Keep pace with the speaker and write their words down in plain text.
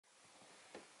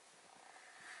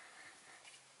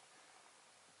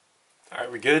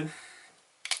Alright, we good?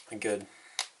 I'm good.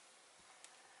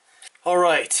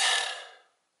 Alright.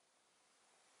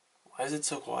 Why is it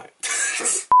so quiet?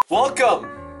 Welcome,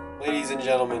 ladies and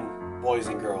gentlemen, boys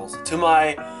and girls, to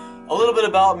my a little bit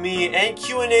about me and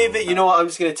Q&A vid. You know what? I'm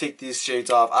just gonna take these shades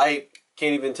off. I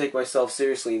can't even take myself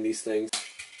seriously in these things.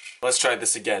 Let's try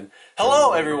this again.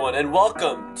 Hello, everyone, and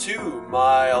welcome to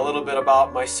my a little bit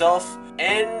about myself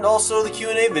and also the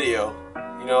Q&A video.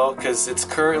 You know, because it's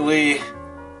currently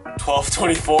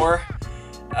 12:24.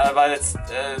 By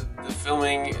the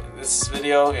filming this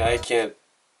video, I can't.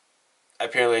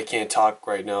 Apparently, I can't talk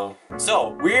right now.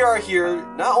 So we are here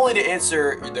not only to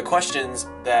answer the questions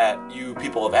that you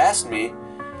people have asked me.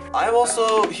 I'm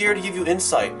also here to give you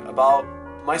insight about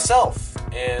myself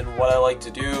and what I like to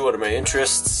do, what are my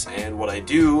interests, and what I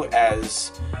do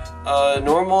as a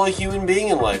normal human being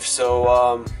in life.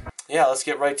 So yeah, let's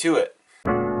get right to it.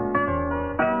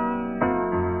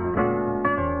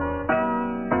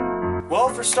 Well,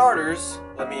 for starters,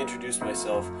 let me introduce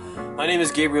myself. My name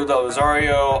is Gabriel Del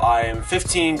Rosario. I am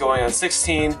 15, going on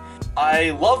 16. I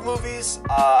love movies.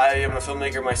 I am a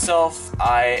filmmaker myself.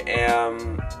 I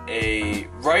am a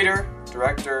writer,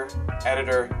 director,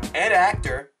 editor, and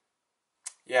actor.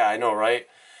 Yeah, I know, right?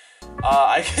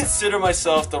 I consider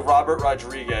myself the Robert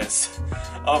Rodriguez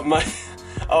of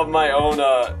my own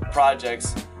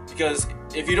projects, because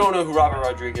if you don't know who Robert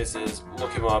Rodriguez is,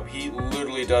 look him up. He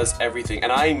literally does everything,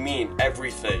 and I mean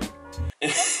everything,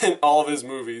 in all of his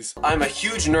movies. I'm a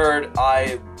huge nerd.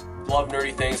 I love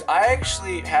nerdy things. I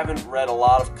actually haven't read a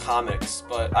lot of comics,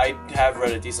 but I have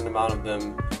read a decent amount of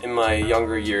them in my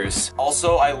younger years.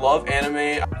 Also, I love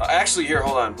anime. Actually, here,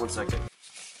 hold on one second.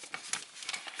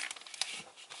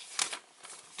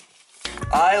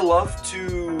 I love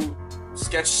to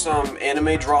sketch some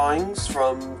anime drawings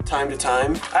from time to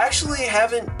time. I actually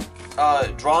haven't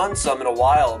drawn some in a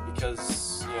while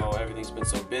because, you know, everything's been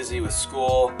so busy with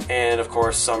school and of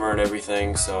course summer and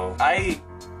everything. So I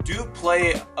do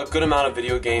play a good amount of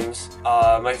video games.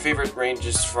 My favorite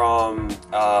ranges from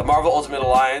Marvel Ultimate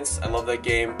Alliance. I love that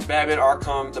game. The Batman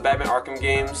Arkham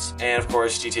games, and of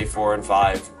course GTA 4 and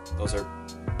 5. Those are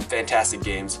fantastic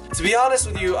games. To be honest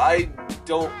with you, I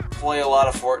don't play a lot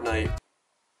of Fortnite.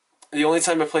 The only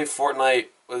time I played Fortnite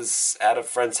was at a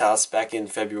friend's house back in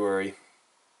February.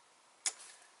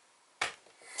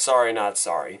 Sorry, not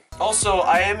sorry. Also,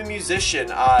 I am a musician.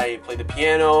 I play the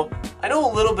piano. I know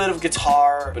a little bit of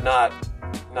guitar, but not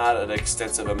an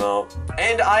extensive amount.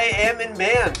 And I am in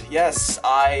band. Yes,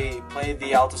 I play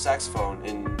the alto saxophone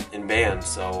in band,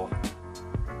 so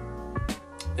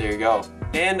there you go.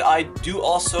 And I do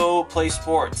also play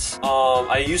sports.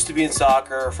 I used to be in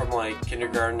soccer from like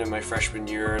kindergarten to my freshman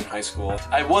year in high school.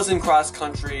 I was in cross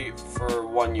country for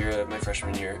 1 year my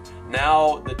freshman year.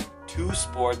 Now the two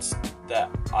sports that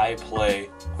I play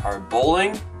are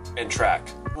bowling and track.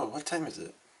 Whoa, what time is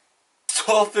it?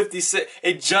 12:56.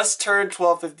 It just turned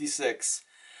 12:56.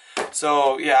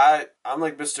 So yeah, I'm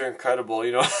like Mr. Incredible,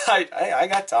 you know. I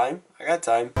got time. I got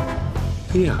time.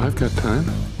 Yeah, I've got time.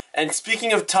 And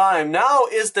speaking of time, now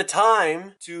is the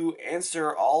time to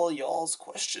answer all y'all's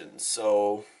questions.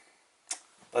 So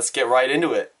let's get right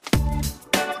into it.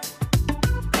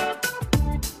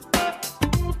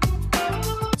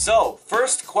 So,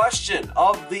 first question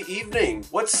of the evening.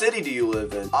 What city do you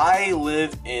live in? I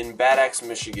live in Bad Axe,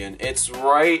 Michigan. It's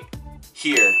right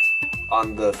here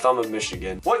on the thumb of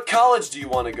Michigan. What college do you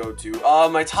want to go to?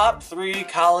 My top 3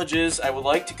 colleges I would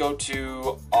like to go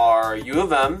to are U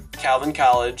of M, Calvin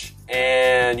College,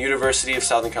 and University of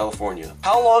Southern California.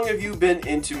 How long have you been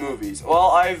into movies?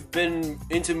 Well, I've been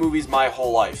into movies my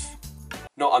whole life.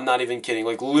 No, I'm not even kidding.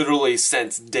 Like literally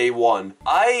since day one.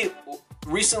 I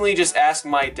recently just asked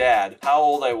my dad how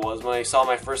old I was when I saw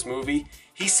my first movie.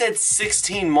 He said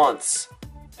 16 months.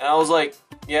 And I was like,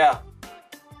 yeah,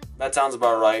 that sounds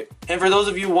about right. And for those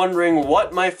of you wondering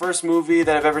what my first movie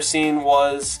that I've ever seen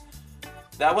was,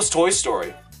 that was Toy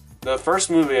Story. The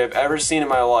first movie I've ever seen in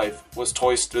my life was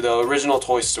the original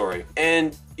Toy Story.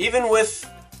 And even with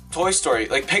Toy Story,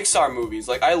 like Pixar movies,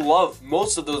 like I love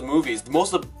most of those movies.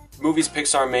 Most of the movies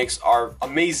Pixar makes are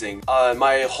amazing.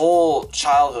 My whole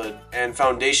childhood and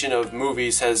foundation of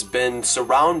movies has been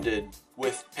surrounded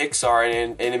with Pixar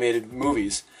and animated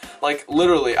movies. Like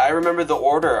literally, I remember the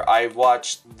order I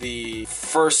watched the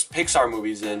first Pixar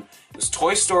movies in. It was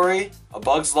Toy Story, A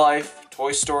Bug's Life,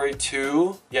 Toy Story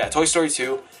 2. Yeah, Toy Story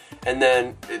 2. And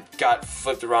then it got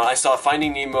flipped around. I saw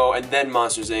Finding Nemo and then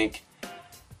Monsters, Inc.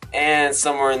 And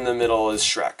somewhere in the middle is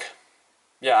Shrek.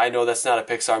 Yeah, I know that's not a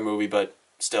Pixar movie, but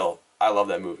still, I love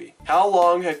that movie. How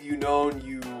long have you known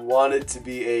you wanted to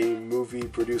be a movie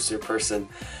producer person?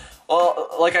 Well,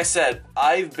 like I said,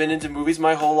 I've been into movies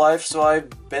my whole life, so I've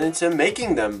been into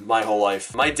making them my whole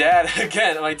life. My dad,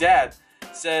 my dad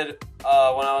said when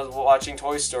I was watching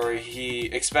Toy Story, he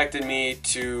expected me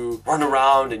to run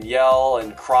around and yell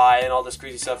and cry and all this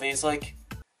crazy stuff, and he's like,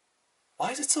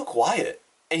 why is it so quiet?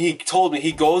 And he told me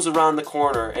he goes around the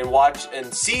corner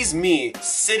and sees me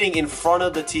sitting in front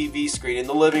of the TV screen in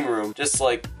the living room, just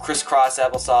like crisscross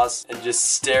applesauce, and just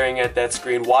staring at that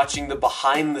screen, watching the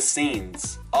behind the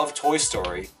scenes of Toy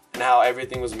Story and how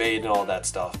everything was made and all that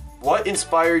stuff. What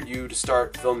inspired you to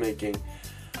start filmmaking?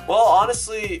 Well,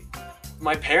 honestly,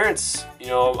 my parents, you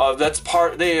know,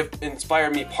 they have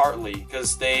inspired me partly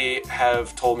because they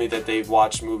have told me that they've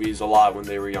watched movies a lot when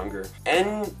they were younger.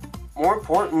 And more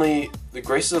importantly, the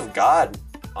graces of God,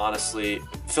 honestly.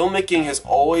 Filmmaking has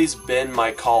always been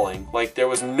my calling. Like, there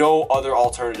was no other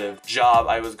alternative job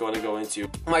I was going to go into.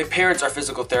 My parents are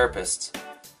physical therapists.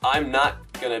 I'm not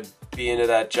going to be into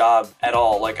that job at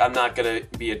all. Like, I'm not going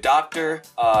to be a doctor.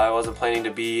 I wasn't planning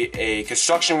to be a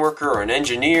construction worker or an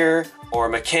engineer or a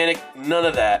mechanic. None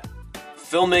of that.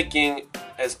 Filmmaking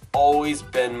has always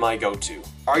been my go-to.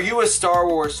 Are you a Star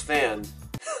Wars fan?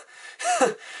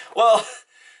 Well,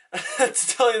 to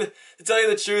tell you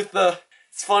the truth,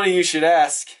 it's funny you should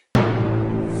ask.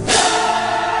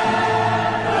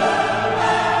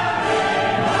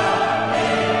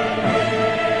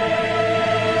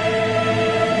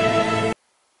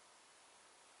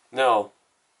 No,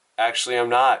 actually I'm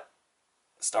not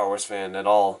a Star Wars fan at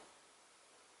all,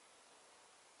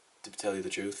 to tell you the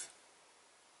truth.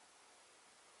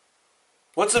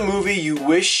 What's a movie you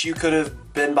wish you could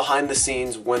have been behind the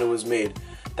scenes when it was made?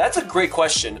 That's a great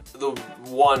question. The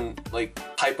one, like,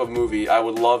 type of movie I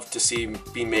would love to see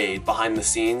be made behind the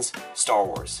scenes, Star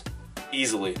Wars.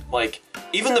 Easily. Like,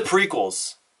 even the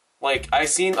prequels. Like, I've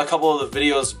seen a couple of the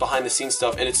videos behind the scenes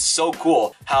stuff, and it's so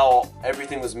cool how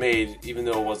everything was made, even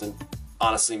though it wasn't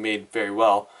honestly made very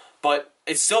well. But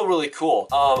it's still really cool.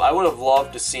 I would have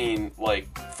loved to seen, like,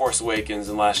 Force Awakens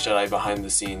and Last Jedi behind the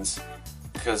scenes,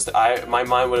 because my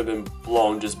mind would have been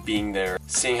blown just being there,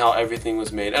 seeing how everything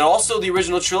was made. And also the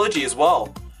original trilogy as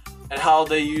well, and how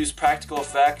they use practical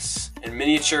effects and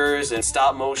miniatures and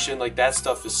stop motion. Like, that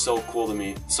stuff is so cool to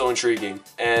me, so intriguing.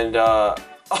 And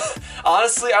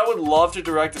honestly, I would love to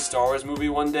direct a Star Wars movie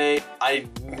one day.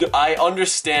 I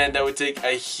understand that would take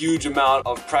a huge amount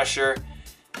of pressure,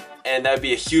 and that'd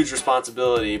be a huge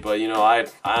responsibility, but you know, I'd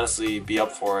honestly be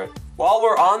up for it. While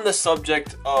we're on the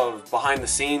subject of behind the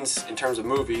scenes in terms of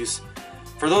movies,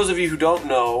 for those of you who don't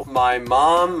know, my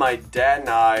mom, my dad, and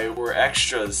I were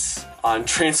extras on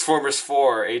Transformers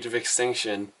 4: Age of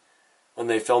Extinction when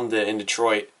they filmed it in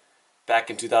Detroit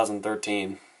back in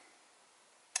 2013.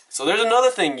 So there's another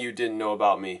thing you didn't know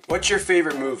about me. What's your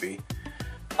favorite movie?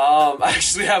 I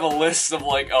actually have a list of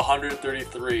like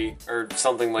 133 or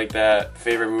something like that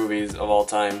favorite movies of all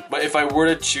time. But if I were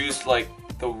to choose like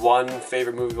the one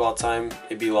favorite movie of all time,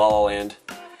 it'd be La La Land.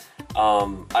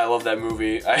 I love that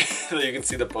movie. You can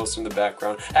see the poster in the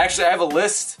background. Actually, I have a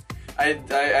list.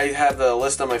 I have the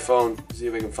list on my phone. Let's see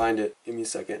if I can find it. Give me a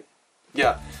second.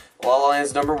 Yeah. La La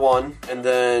Land's #1, and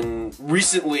then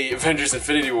recently Avengers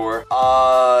Infinity War,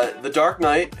 The Dark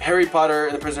Knight, Harry Potter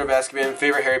and the Prisoner of Azkaban,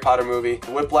 favorite Harry Potter movie,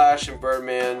 Whiplash and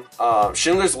Birdman,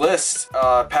 Schindler's List,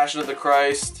 Passion of the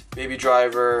Christ, Baby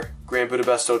Driver, Grand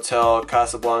Budapest Hotel,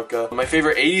 Casablanca. My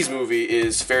favorite 80s movie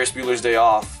is Ferris Bueller's Day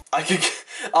Off.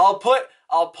 I'll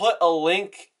put a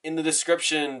link in the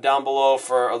description down below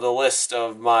for the list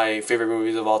of my favorite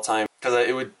movies of all time, because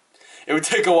it would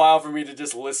take a while for me to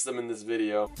just list them in this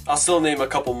video. I'll still name a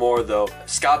couple more though.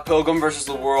 Scott Pilgrim vs.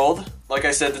 the World. Like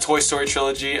I said, the Toy Story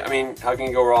trilogy. I mean, how can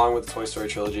you go wrong with the Toy Story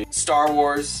trilogy? Star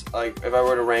Wars, like if I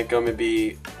were to rank them, it'd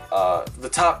be the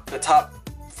top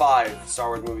 5 Star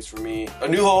Wars movies for me. A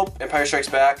New Hope, Empire Strikes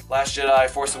Back, Last Jedi,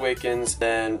 Force Awakens,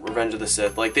 then Revenge of the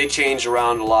Sith. Like, they changed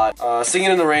around a lot.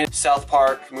 Singing in the Rain, South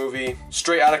Park movie,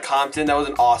 Straight Outta Compton, that was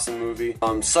an awesome movie.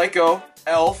 Psycho,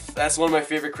 Elf, that's one of my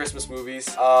favorite Christmas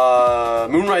movies.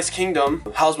 Moonrise Kingdom,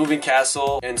 Howl's Moving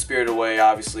Castle, and Spirited Away,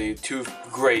 obviously. 2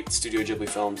 great Studio Ghibli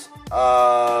films.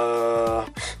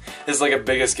 This is like a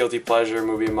biggest guilty pleasure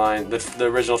movie of mine. The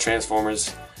original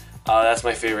Transformers. That's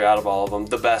my favorite out of all of them.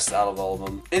 The best out of all of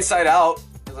them. Inside Out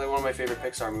is like one of my favorite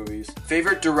Pixar movies.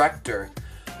 Favorite director?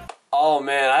 Oh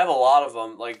man, I have a lot of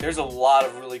them. Like, there's a lot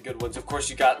of really good ones. Of course,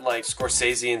 you got like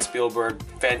Scorsese and Spielberg,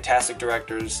 fantastic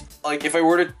directors. Like, if I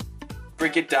were to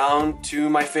break it down to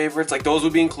my favorites, like those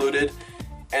would be included.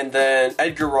 And then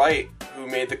Edgar Wright, who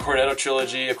made the Cornetto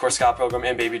trilogy, of course Scott Pilgrim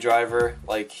and Baby Driver.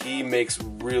 Like, he makes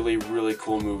really, really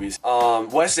cool movies.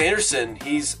 Wes Anderson,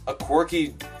 he's a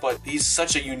quirky, but he's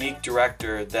such a unique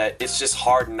director that it's just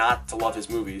hard not to love his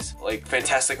movies. Like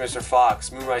Fantastic Mr.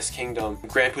 Fox, Moonrise Kingdom,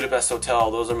 Grand Budapest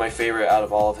Hotel, those are my favorite out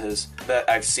of all of his that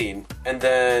I've seen. And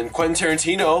then Quentin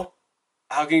Tarantino.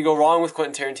 How can you go wrong with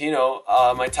Quentin Tarantino?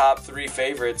 My top 3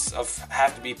 favorites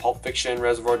have to be Pulp Fiction,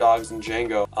 Reservoir Dogs, and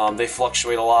Django. They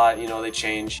fluctuate a lot, you know, they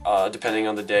change depending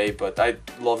on the day, but I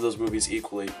love those movies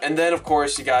equally. And then, of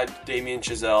course, you got Damien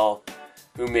Chazelle,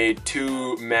 who made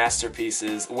 2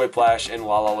 masterpieces, Whiplash and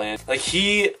La La Land. Like,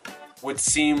 he would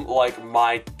seem like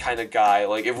my kind of guy.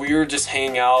 Like, if we were just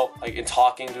hanging out, like, and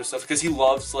talking to stuff, because he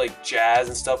loves, like, jazz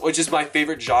and stuff, which is my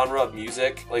favorite genre of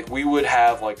music. Like, we would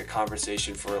have, like, a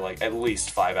conversation for, like, at least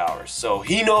 5 hours. So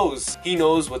he knows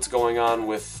what's going on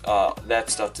with that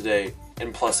stuff today.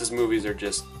 And plus, his movies are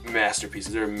just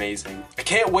masterpieces. They're amazing. I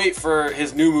can't wait for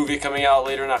his new movie coming out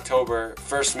later in October,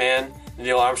 First Man, the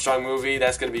Neil Armstrong movie.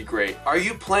 That's gonna be great. Are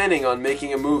you planning on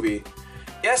making a movie?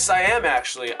 Yes, I am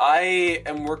actually. I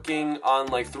am working on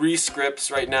like 3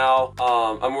 scripts right now.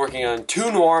 I'm working on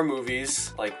 2 noir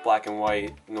movies, like black and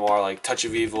white noir, like Touch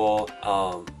of Evil,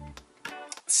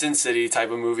 Sin City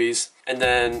type of movies. And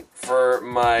then for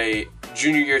my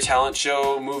junior year talent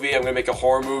show movie, I'm gonna make a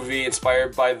horror movie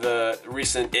inspired by the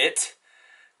recent It,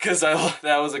 because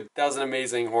that was an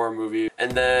amazing horror movie.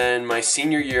 And then my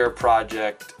senior year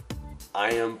project,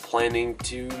 I am planning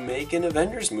to make an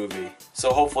Avengers movie.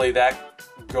 So hopefully that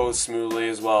goes smoothly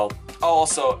as well.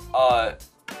 Also,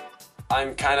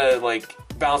 I'm kind of like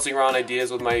bouncing around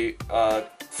ideas with my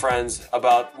friends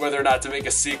about whether or not to make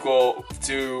a sequel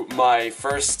to my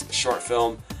first short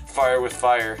film, Fire with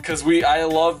Fire, because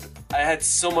I had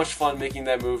so much fun making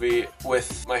that movie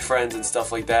with my friends and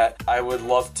stuff like that. I would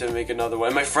love to make another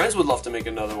one. My friends would love to make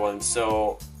another one,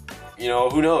 so, you know,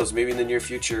 who knows? Maybe in the near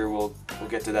future we'll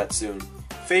get to that soon.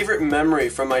 Favorite memory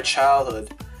from my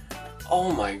childhood?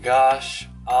 Oh my gosh.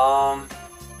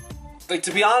 Like,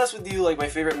 to be honest with you, like, my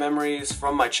favorite memories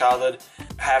from my childhood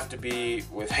have to be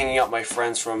with hanging out with my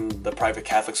friends from the private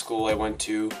Catholic school I went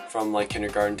to from like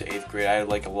kindergarten to 8th grade. I had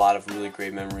like a lot of really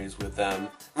great memories with them.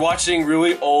 Watching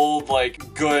really old,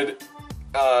 like, good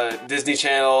Disney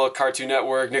Channel, Cartoon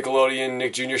Network, Nickelodeon,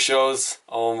 Nick Jr. shows.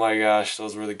 Oh my gosh,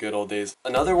 those were the good old days.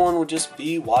 Another one would just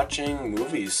be watching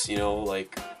movies, you know,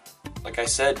 like I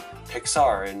said,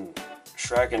 Pixar and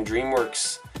Shrek and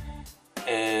DreamWorks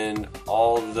and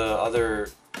all the other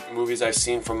movies I've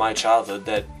seen from my childhood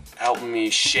that helped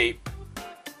me shape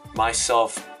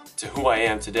myself to who I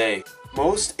am today.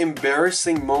 Most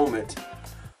embarrassing moment.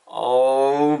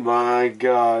 Oh my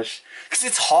gosh. Because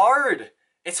it's hard.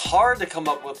 It's hard to come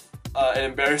up with an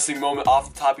embarrassing moment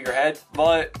off the top of your head.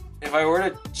 But if I were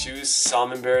to choose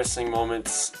some embarrassing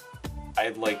moments,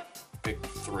 I'd like pick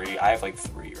 3. I have like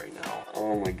 3 right now.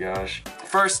 Oh my gosh.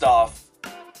 First off,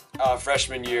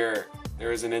 freshman year, there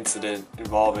was an incident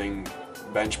involving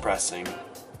bench pressing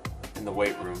in the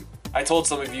weight room. I told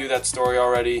some of you that story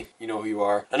already. You know who you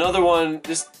are. Another one,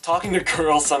 just talking to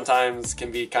girls sometimes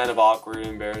can be kind of awkward and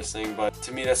embarrassing, but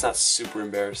to me that's not super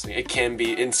embarrassing. It can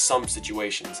be in some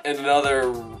situations. And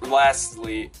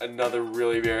lastly, another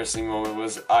really embarrassing moment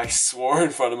was I swore in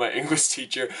front of my English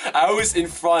teacher. I was in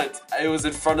front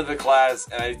of the class,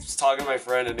 and I was talking to my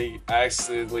friend, and I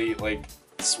accidentally like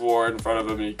swore in front of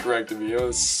him, and he corrected me. I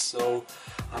was so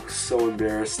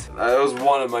embarrassed. That was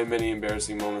one of my many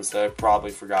embarrassing moments that I've probably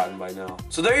forgotten by now.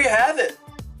 So there you have it,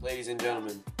 ladies and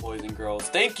gentlemen, boys and girls.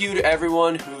 Thank you to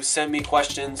everyone who sent me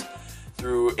questions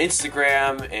through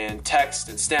Instagram and text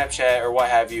and Snapchat or what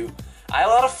have you. I had a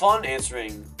lot of fun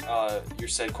answering your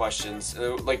said questions.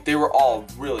 Like, they were all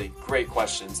really great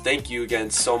questions. Thank you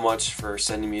again so much for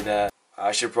sending me that.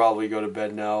 I should probably go to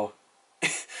bed now.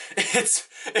 It's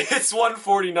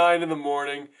 1:49 in the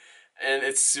morning, and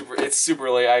it's super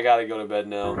late. I gotta go to bed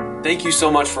now. Thank you so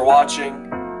much for watching.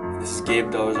 This is Gabe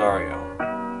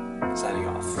Delazario, signing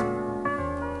off.